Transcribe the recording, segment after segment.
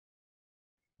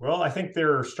Well, I think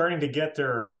they're starting to get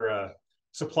their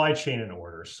supply chain in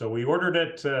order. So we ordered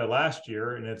it last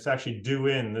year, and it's actually due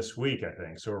in this week, I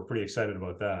think. So we're pretty excited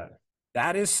about that.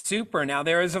 That is super. Now,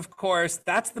 there is, of course,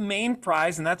 that's the main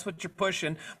prize, and that's what you're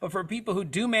pushing. But for people who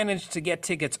do manage to get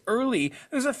tickets early,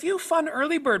 there's a few fun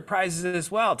early bird prizes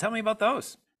as well. Tell me about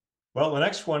those. Well, the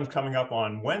next one coming up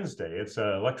on Wednesday, it's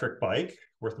an electric bike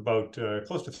worth about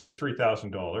close to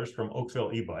 $3,000 from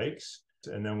Oakville e-bikes.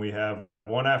 And then we have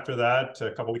one after that,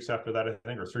 a couple weeks after that, I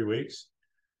think, or 3 weeks.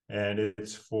 And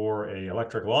it's for a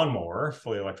electric lawnmower,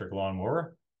 fully electric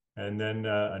lawnmower. And then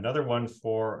another one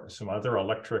for some other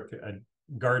electric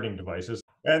gardening devices.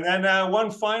 And then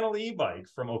one final e-bike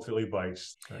from Oakville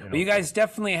e-bikes. Well, you guys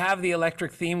definitely have the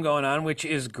electric theme going on, which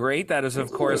is great. That is,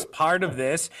 of course, part of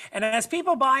this. And as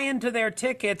people buy into their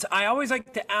tickets, I always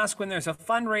like to ask when there's a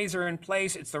fundraiser in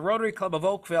place, it's the Rotary Club of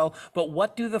Oakville, but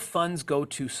what do the funds go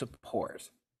to support?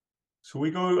 So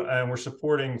we go and we're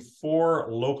supporting 4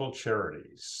 local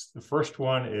charities. The first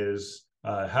one is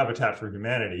Habitat for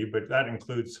Humanity, but that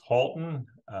includes Halton,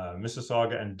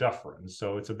 Mississauga, and Dufferin.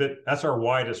 So that's our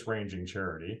widest ranging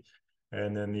charity.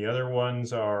 And then the other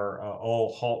ones are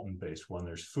all Halton-based one.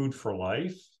 There's Food for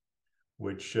Life,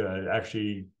 which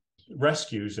actually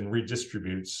rescues and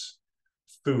redistributes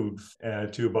food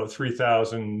to about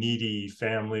 3,000 needy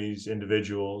families,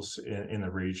 individuals in the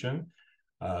region.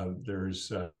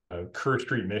 There's Kerr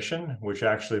Street Mission, which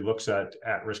actually looks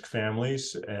at-risk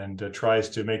families and tries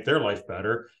to make their life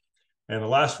better. And the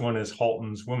last one is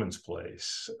Halton's Women's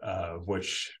Place,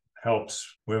 which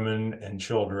helps women and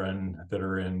children that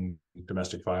are in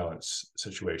domestic violence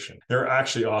situation. They're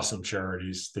actually awesome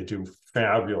charities. They do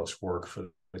fabulous work for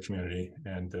the community,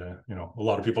 and a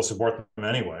lot of people support them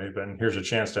anyway. But here's a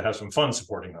chance to have some fun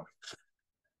supporting them.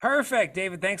 Perfect.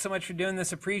 David, thanks so much for doing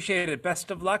this. Appreciate it.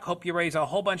 Best of luck. Hope you raise a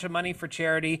whole bunch of money for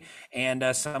charity and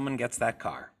someone gets that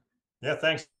car. Yeah,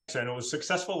 thanks. And it was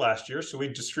successful last year. So we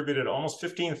distributed almost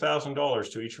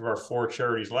 $15,000 to each of our 4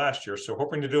 charities last year. So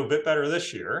hoping to do a bit better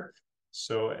this year.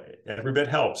 So every bit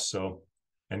helps.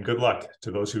 And good luck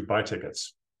to those who buy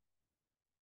tickets.